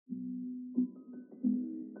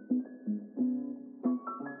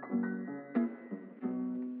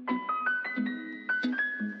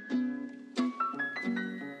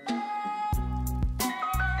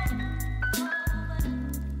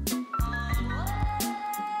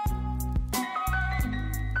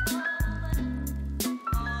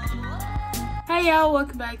Hey y'all,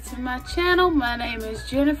 welcome back to my channel. My name is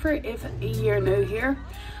Jennifer if you're new here.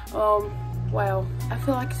 Wow, I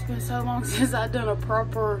feel like it's been so long since I've done a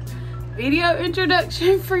proper video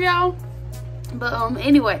introduction for y'all. But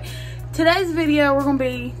anyway, today's video we're gonna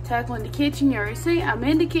be tackling the kitchen. You already see I'm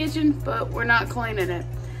in the kitchen, but we're not cleaning it.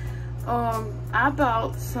 I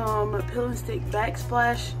bought some peel and stick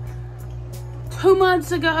backsplash 2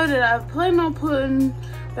 months ago that I planned on putting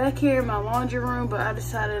back here in my laundry room, but I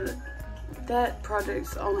decided that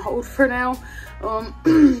project's on hold for now.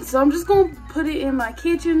 So I'm just gonna put it in my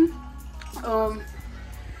kitchen.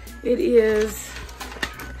 It is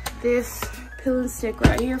this peel and stick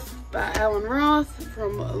right here by Alan Roth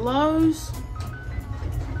from Lowe's.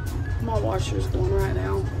 My washer's going right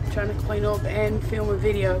now. I'm trying to clean up and film a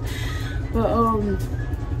video. But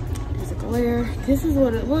there's a glare. This is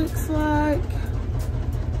what it looks like.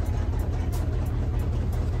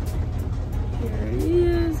 Here it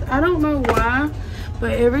is. I don't know why,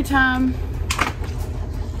 but every time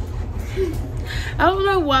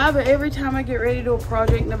I get ready to do a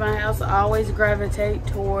project in my house, I always gravitate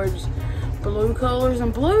towards blue colors,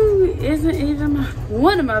 and blue isn't even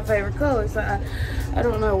one of my favorite colors. I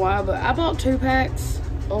don't know why, but I bought 2 packs.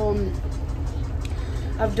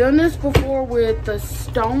 I've done this before with the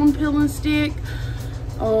stone peel and stick.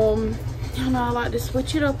 You know, I like to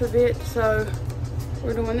switch it up a bit, so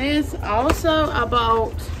we're doing this. Also, I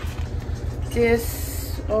bought this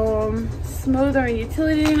smoother and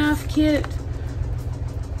utility knife kit.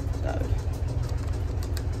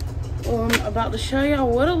 So I'm about to show y'all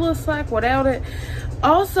what it looks like without it.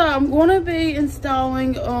 Also, I'm going to be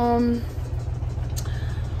installing a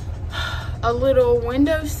little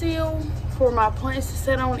windowsill for my plants to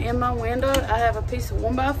sit on in my window. I have a piece of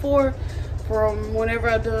 1x4 from whenever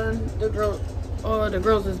I done the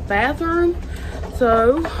girls' bathroom.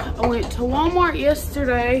 So I went to Walmart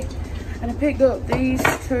yesterday and I picked up these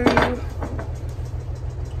 2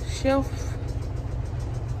 shelf,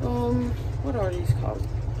 what are these called?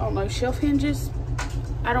 I don't know, shelf hinges?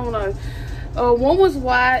 I don't know. One was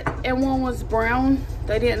white and one was brown.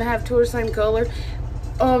 They didn't have 2 of the same color.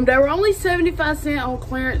 They were only 75 cents on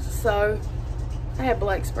clearance, so I had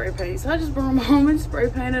black spray paint. So I just brought them home and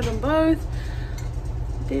spray painted them both.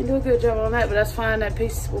 Didn't do a good job on that, but that's fine. That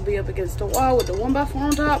piece will be up against the wall with the 1x4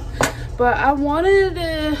 on top. But I want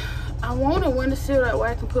a windowsill, that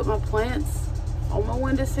way I can put my plants on my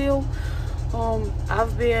windowsill.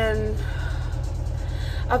 I've been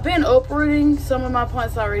uprooting some of my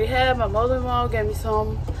plants I already have. My mother-in-law gave me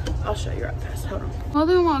some. I'll show you right fast. Hold on.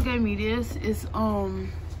 Mother-in-law gave me this. It's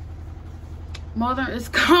it's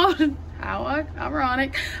called, how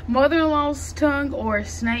ironic, mother-in-law's tongue or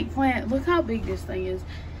snake plant. Look how big this thing is.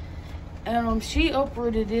 She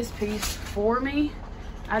uprooted this piece for me.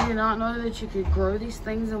 I did not know that you could grow these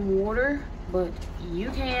things in water, but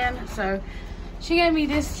you can. So she gave me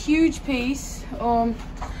this huge piece. Y'all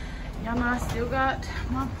know I still got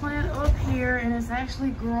my plant up here, and it's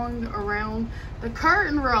actually growing around the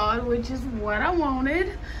curtain rod, which is what I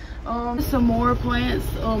wanted. Some more plants.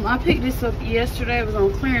 I picked this up yesterday. It was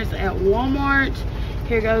on clearance at Walmart.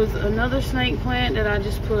 Here goes another snake plant that I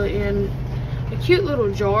just put in a cute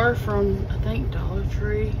little jar from, I think, Dollar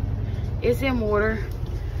Tree. It's in water.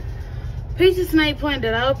 Piece of snake plant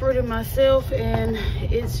that I uprooted myself, and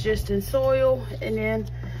it's just in soil. And then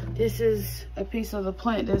this is a piece of the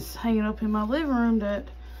plant that's hanging up in my living room that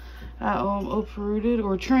I uprooted,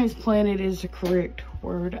 or transplanted is the correct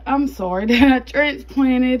word. I'm sorry, that I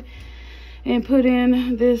transplanted and put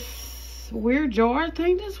in this weird jar. I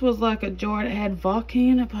think this was like a jar that had vodka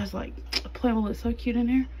in it. But I was like, the plant will look so cute in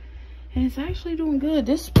there. And it's actually doing good.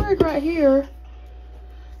 This sprig right here,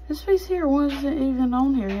 this piece here wasn't even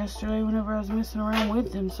on here yesterday whenever I was messing around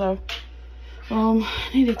with them. So I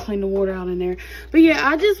need to clean the water out in there. But yeah,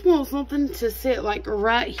 I just want something to sit like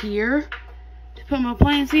right here to put my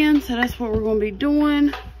plants in. So that's what we're going to be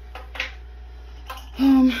doing.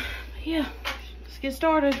 Yeah, let's get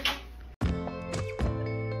started.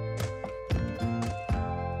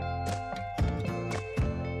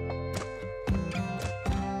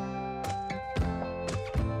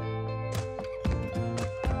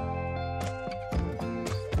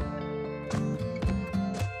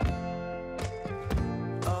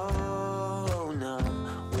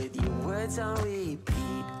 On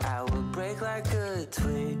repeat, I will break like a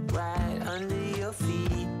twig right under your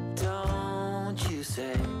feet. Don't you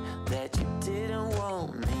say that you didn't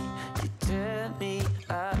want me. You turned me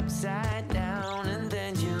upside down, and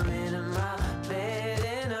then you into my bed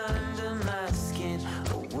and under my skin.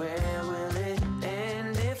 Oh, where will it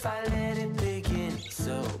end if I let it begin?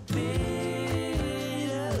 So bittersweet,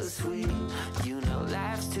 you know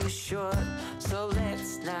life's too short, so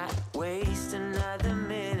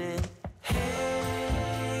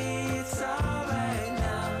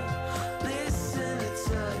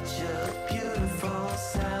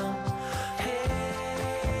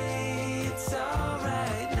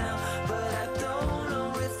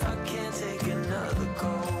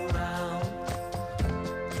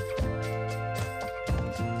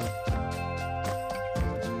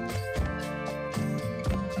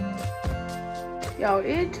Y'all,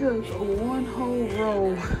 it took one whole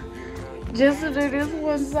roll just to do this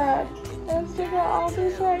one side. I still got all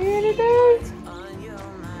this right here to do.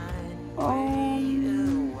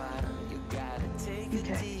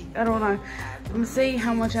 Okay, I don't know. I'm gonna see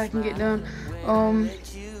how much I can get done. So,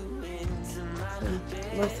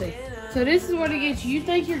 let's see. So this is what it gets you. You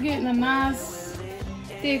think you're getting a nice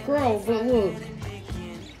thick roll, but look,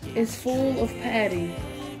 it's full of padding.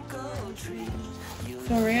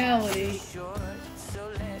 So in reality,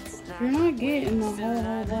 you're not getting a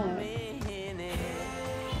whole lot.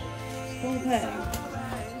 It's full of padding.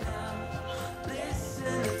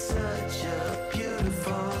 Such a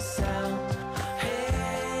beautiful sound.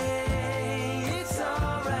 Hey, it's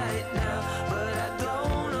alright now, but I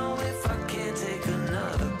don't know if I can take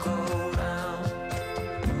another go round.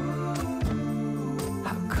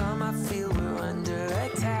 How come I feel we're under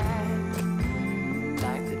attack?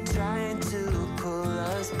 Like they're trying to pull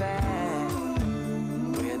us back.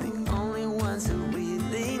 We're the only ones who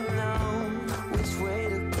really know which way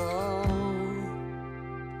to go.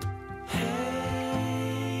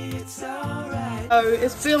 So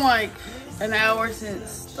it's been like an hour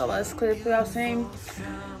since the last clip that I've seen.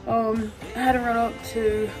 I had to run up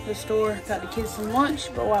to the store, got the kids some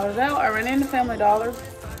lunch, but while I was out, I ran into Family Dollar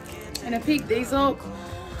and I picked these up.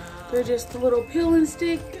 They're just the little peel and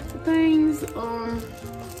stick things. I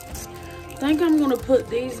think I'm gonna put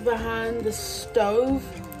these behind the stove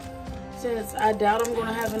since I doubt I'm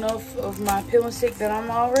gonna have enough of my peel and stick that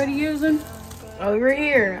I'm already using. Over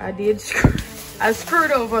here, I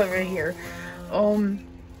screwed over here.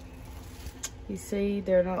 You see,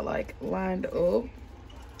 they're not like lined up,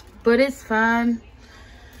 but it's fine.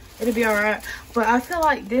 It'll be all right. But I feel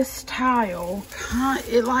like this tile,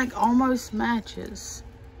 it like almost matches.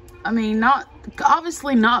 I mean,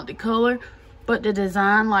 obviously not the color, but the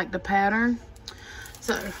design, like the pattern.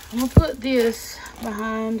 So I'm gonna put this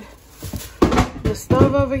behind the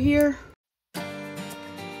stove over here.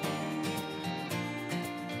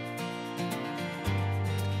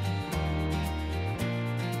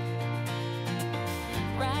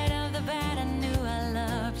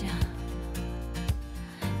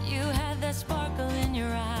 Sparkle in your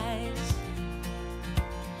eyes,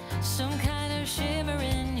 some kind of shimmer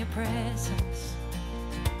in your presence,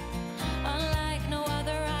 unlike no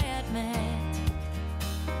other I had met.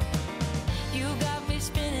 You got me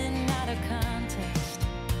spinning out of context,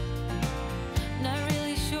 not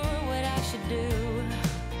really sure what I should do.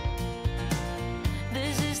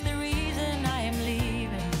 This is the reason I am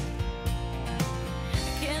leaving.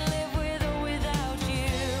 I can't live with or without you.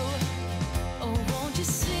 Oh, won't you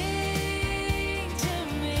see?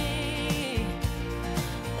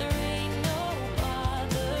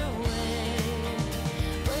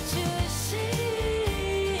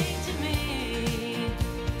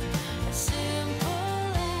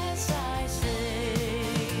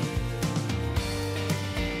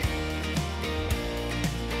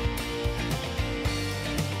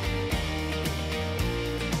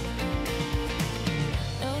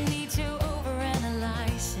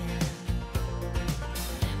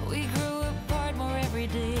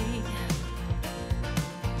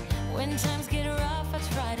 When times get rough, I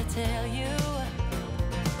try to tell you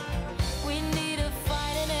we need to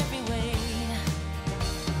fight in every way.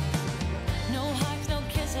 No hugs, no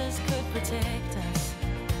kisses could protect us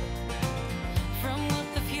from what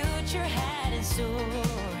the future had in store.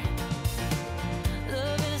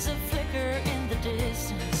 Love is a flicker in the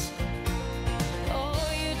distance.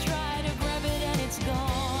 Oh, you try to grab it and it's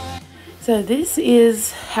gone. So this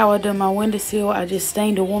is how I done my windowsill. I just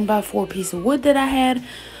stained a 1x4 piece of wood that I had.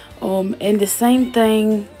 And the same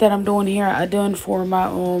thing that I'm doing here, I done for my,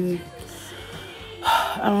 I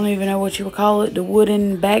don't even know what you would call it, the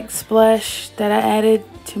wooden backsplash that I added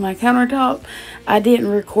to my countertop. I didn't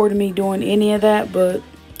record me doing any of that, but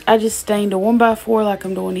I just stained a 1x4 like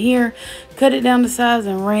I'm doing here, cut it down to size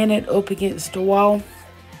and ran it up against the wall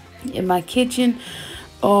in my kitchen.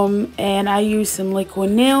 And I used some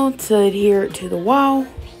liquid nail to adhere it to the wall.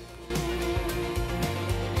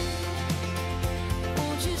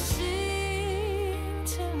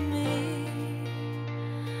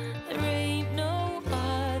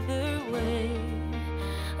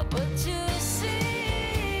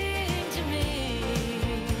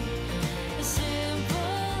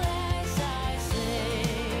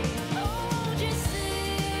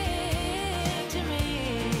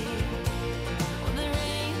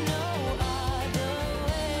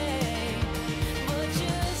 But you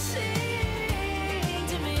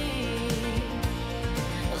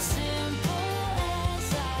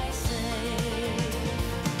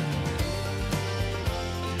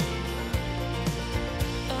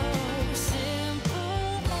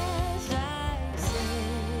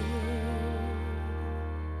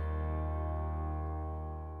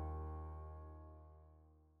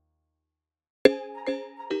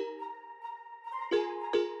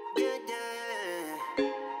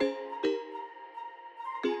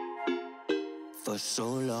for so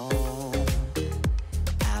long.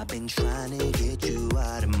 I've been trying to get you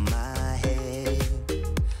out of my head.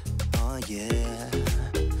 Oh yeah,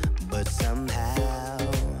 but somehow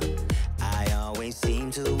I always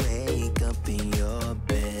seem to wake up in your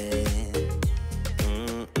bed.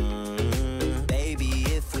 Baby,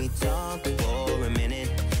 if we talk for a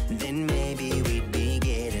minute, then maybe we'd be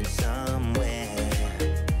getting somewhere.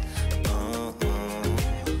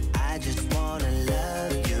 I just wanna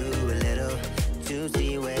love you a little to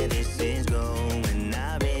see where this is going.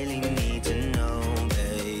 I really need to know,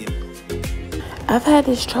 babe. I've had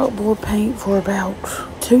this chalkboard paint for about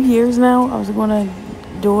 2 years now. I was gonna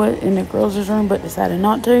do it in the girls' room, but decided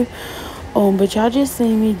not to. But y'all just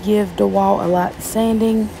seen me give the wall a light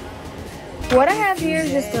sanding. What I have here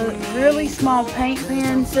is just a really small paint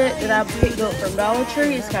pen set that I picked up from Dollar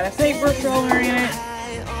Tree. It's got a paintbrush roller in it,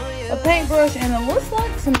 a paintbrush, and it looks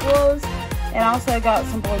like some gloves. And also got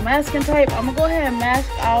some blue masking tape. I'm gonna go ahead and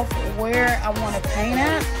mask off where I want to paint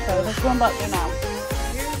at. So that's what I'm about to do now.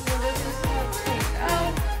 Here's what this is going to take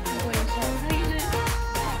out. I'm going to start painting it.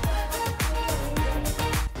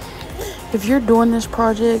 If you're doing this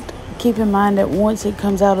project, keep in mind that once it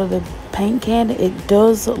comes out of the paint can, it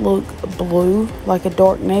does look blue, like a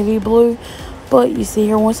dark navy blue. But you see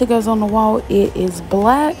here, once it goes on the wall, it is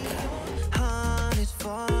black.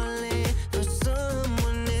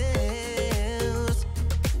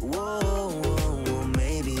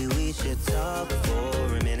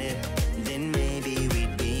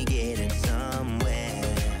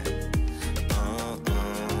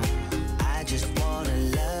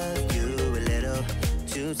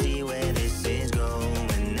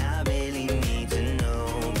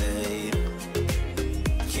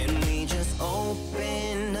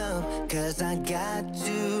 Cause I got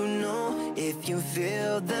to know if you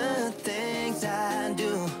feel the things I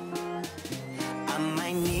do. I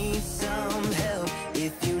might need some help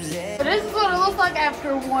if you let. So this is what it looks like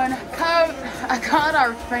after one coat. I got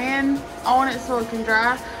our fan on it so it can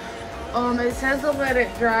dry. It says to let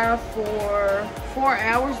it dry for 4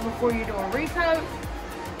 hours before you do a recoat.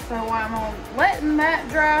 So while I'm letting that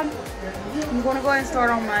dry, I'm going to go ahead and start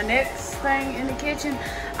on my next thing in the kitchen.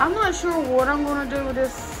 I'm not sure what I'm going to do with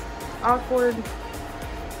this awkward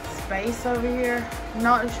space over here.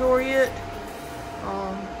 Not sure yet.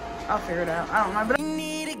 I'll figure it out. I don't know. But we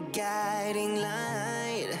need a guiding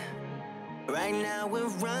light. Right now we're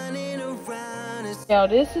running around. Yeah,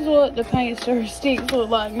 this is what the paint stir sticks look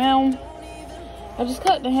like now. I just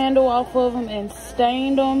cut the handle off of them and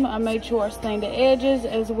stained them. I made sure I stained the edges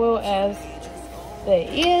as well as the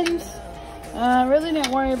ends. I really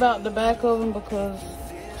didn't worry about the back of them because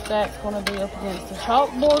that's going to be up against the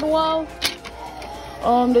chalkboard wall.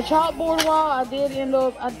 The chalkboard wall, I did end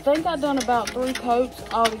up, I think I done about 3 coats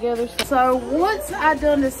altogether. So once I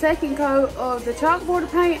done the second coat of the chalkboard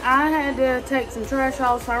paint, I had to take some trash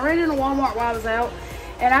off. So I ran into Walmart while I was out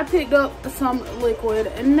and I picked up some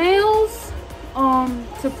liquid nails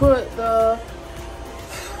to put the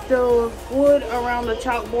wood around the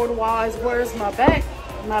chalkboard wall as well as my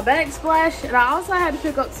backsplash. And I also had to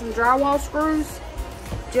pick up some drywall screws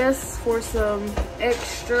just for some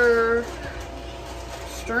extra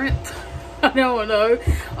strength. I don't know.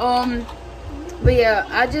 But yeah,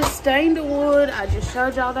 I just stained the wood. I just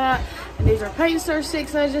showed y'all that. And these are paint stir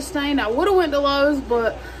sticks I just stained. I would have went to Lowe's,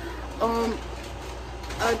 but a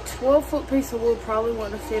 12-foot piece of wood probably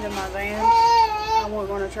wouldn't have fit in my van. I wasn't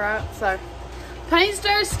going to try it. So paint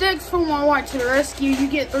stir sticks from Walmart to the rescue. You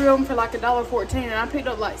get 3 of them for like $1.14, and I picked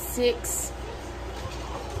up like 6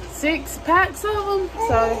 packs of them.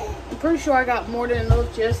 So I'm pretty sure I got more than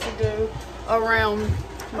enough just to do around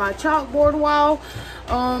my chalkboard wall.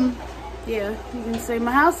 Yeah, you can see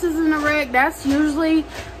my house is in a wreck. That's usually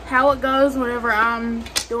how it goes whenever I'm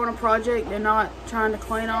doing a project and not trying to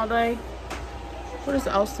clean all day. What is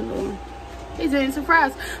Austin doing? He's doing some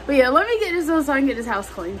fries. But yeah, let me get this done so I can get this house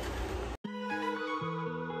clean.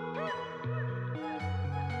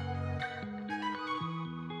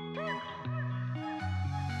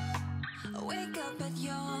 Wake up at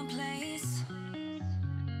your place,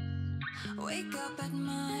 wake up at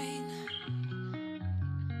mine.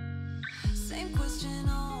 Same question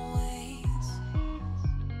always.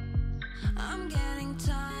 I'm getting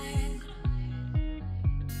tired.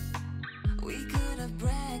 We could have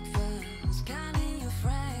breakfast, counting your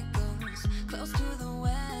freckles, close to the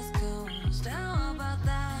west coast. How about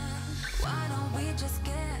that? Why don't we just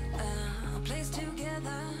get a place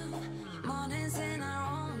together? Mornings in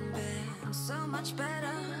our own bed, so much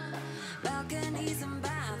better. Balconies and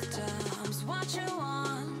bathtubs, what you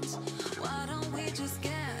want? Why don't we just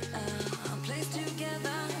get a place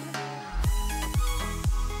together?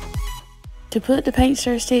 To put the paint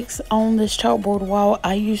stir sticks on this chalkboard wall,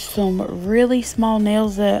 I used some really small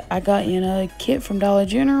nails that I got in a kit from Dollar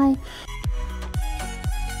General.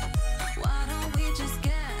 Why don't we just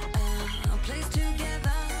get a place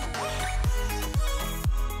together?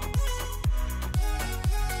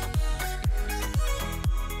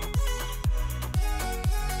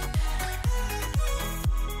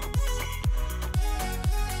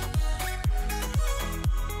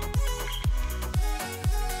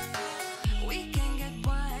 We can get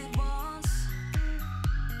white walls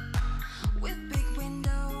with big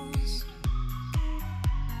windows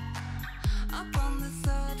up on the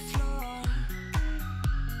 3rd floor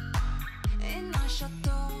in our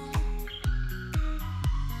chateau.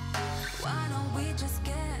 Why don't we just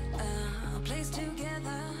get a place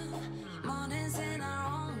together? Mornings in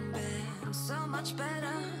our own bed, so much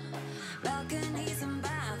better. Balconies and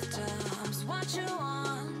bathtubs, what you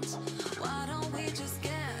want? Why don't we just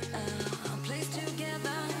get a place together?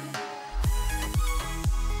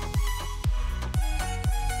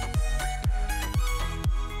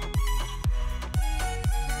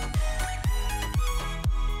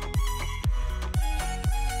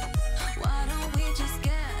 Why don't we just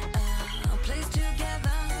get a place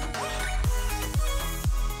together?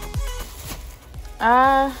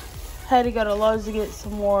 I had to go to Lowe's to get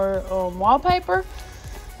some more wallpaper.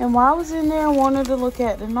 And while I was in there, I wanted to look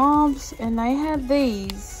at the knobs. And they had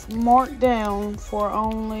these marked down for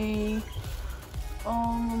only,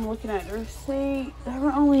 I'm looking at the receipt. They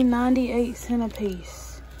were only 98 cents a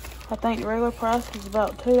piece. I think the regular price was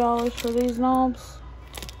about $2 for these knobs.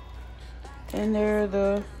 And they're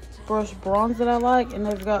the brushed bronze that I like. And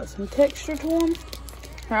they've got some texture to them.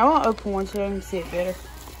 Here, I want to open one so I can see it better.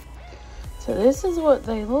 So this is what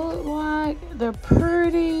they look like. They're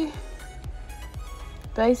pretty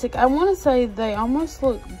basic. I want to say they almost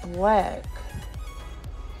look black.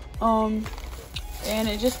 And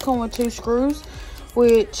it just comes with 2 screws,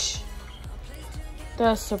 which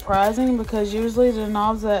that's surprising because usually the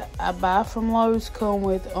knobs that I buy from Lowe's come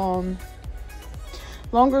with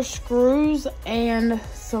longer screws and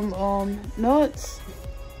some nuts.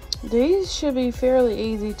 These should be fairly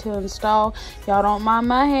easy to install. Y'all don't mind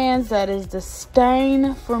my hands. That is the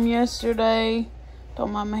stain from yesterday.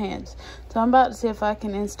 Don't mind my hands. So I'm about to see if I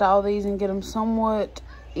can install these and get them somewhat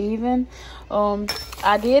even.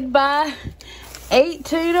 I did buy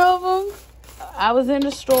 18 of them. I was in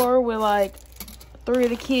the store with like 3 of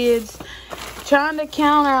the kids trying to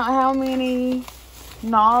count out how many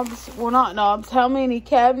knobs, well not knobs, how many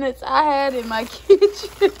cabinets I had in my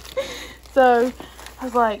kitchen. So I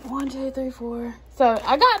was like, 1, 2, 3, 4. So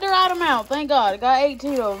I got the right amount, thank God. I got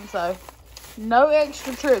 18 of them, so no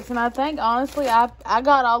extra trips. And I think, honestly, I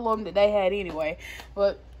got all of them that they had anyway.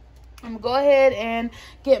 But I'm going to go ahead and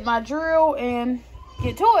get my drill and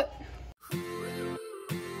get to it.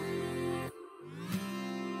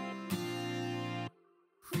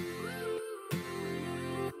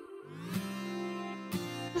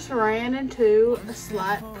 Just ran into a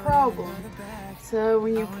slight problem. So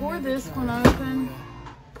when you pour this one open,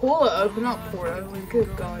 pull it open, not pour it open,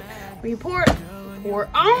 good God. When you pour it,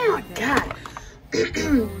 oh my God.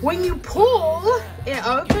 When you pull it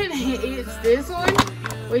open, it's this one,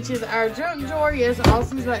 which is our junk drawer. Yes,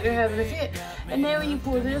 Austin's back there having a fit. And then when you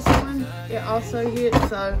pull this one, it also hits.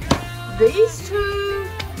 So these two,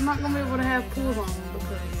 I'm not going to be able to have pulls on them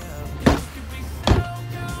because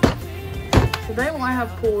so they won't have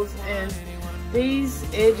pulls, and these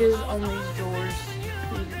edges on these drawers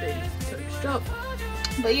need to be touched up.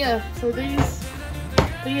 But yeah, so these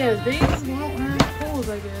won't have pulls,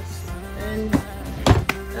 I guess, and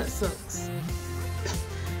that sucks.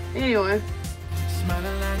 Anyway.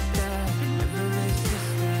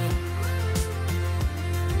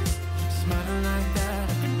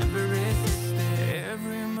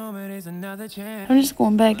 I'm just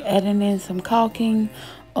going back, adding in some caulking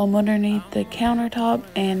underneath the countertop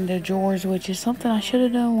and the drawers, which is something I should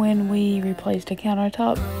have done when we replaced the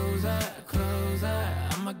countertop.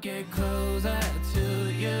 I'ma get closer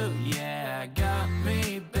to you, yeah, got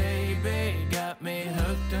me, baby, got me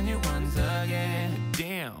hooked on you once again.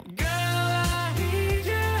 Damn, girl, I need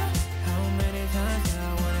you. How many times I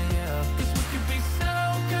want you? 'Cause we could be so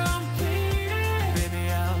complete. Baby,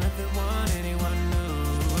 I'll never want anyone new.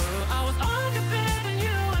 I was on the bed and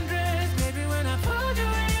you undressed. Baby, when I pulled you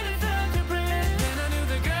in and felt your breath, then I knew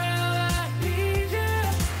the girl I need you.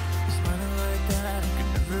 You're smiling like that, I could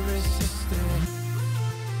never resist it.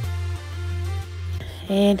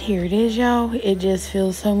 And here it is, y'all. It just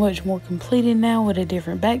feels so much more completed now with a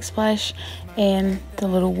different backsplash and the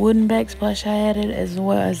little wooden backsplash I added, as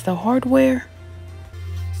well as the hardware.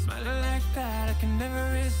 Smiling like that, I can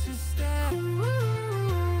never resist that.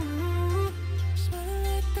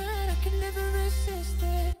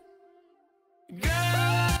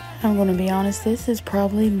 I'm gonna be honest, this is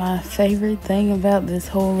probably my favorite thing about this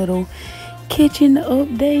whole little kitchen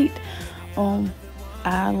update.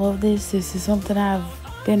 I love this. This is something I've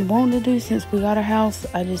been wanting to do since we got our house.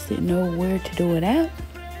 I just didn't know where to do it at.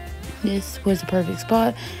 This was the perfect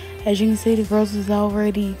spot. As you can see, the girls has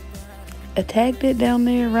already attacked it down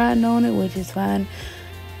there, riding on it, which is fine.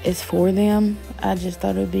 It's for them. I just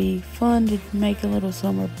thought it'd be fun to make a little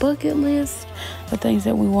summer bucket list of things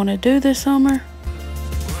that we want to do this summer.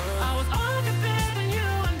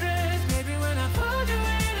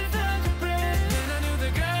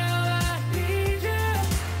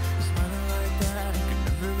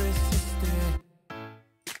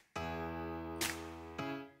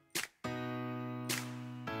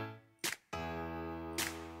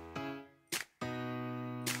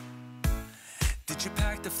 Did you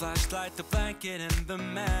pack the flashlight, the blanket, and the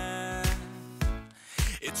map?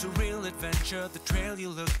 It's a real adventure, the trail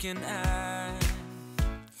you're looking at.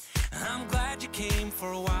 I'm glad you came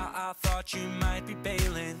for a while, I thought you might be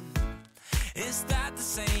bailing. Is that the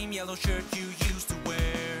same yellow shirt you used to wear?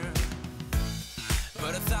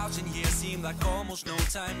 But 1,000 years seem like almost no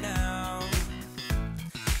time now.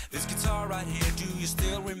 This guitar right here, do you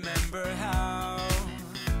still remember how?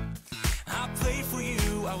 I played for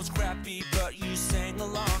you, I was scrappy, but you sang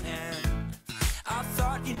along, and I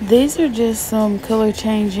thought you... These are just some color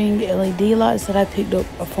changing LED lights that I picked up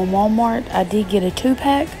from Walmart. I did get a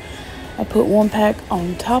 2-pack. I put 1 pack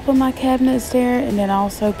on top of my cabinets there, and then I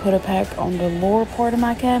also put a pack on the lower part of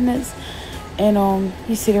my cabinets. And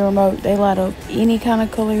you see the remote, they light up any kind of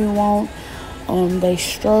color you want. They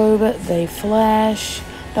strobe, they flash.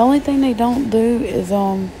 The only thing they don't do is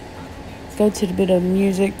go to the bit of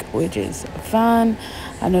music, which is fine.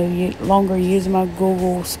 I know you longer using my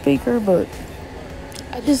Google speaker, but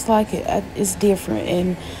I just like it. It's different,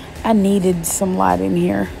 and I needed some light in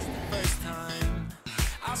here. First time,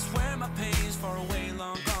 I swear my pain's far away,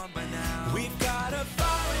 long gone by now. We've got a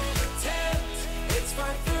fire in the tent, it's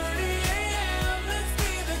 5:30 a.m. Let's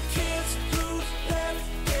be the kids who left,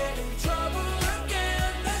 get in trouble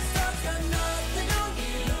again. That stuff's got nothing on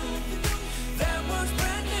you, that one's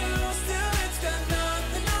brand new. Still, it's got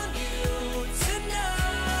nothing on you tonight.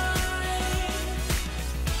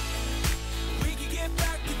 We could get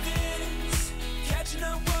back to this, catching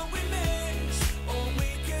up what we missed, or we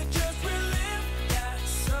could just relive that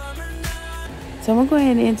summer night. So I'm gonna go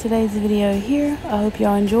ahead and end today's video here. I hope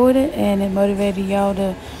y'all enjoyed it and it motivated y'all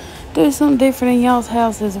to do something different in y'all's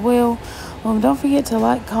house as well. Don't forget to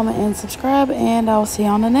like, comment, and subscribe, and I'll see you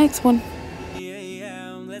on the next one.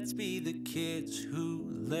 Yeah, let's be the kids who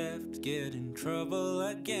left, get in trouble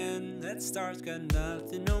again. That star's got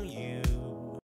nothing on you.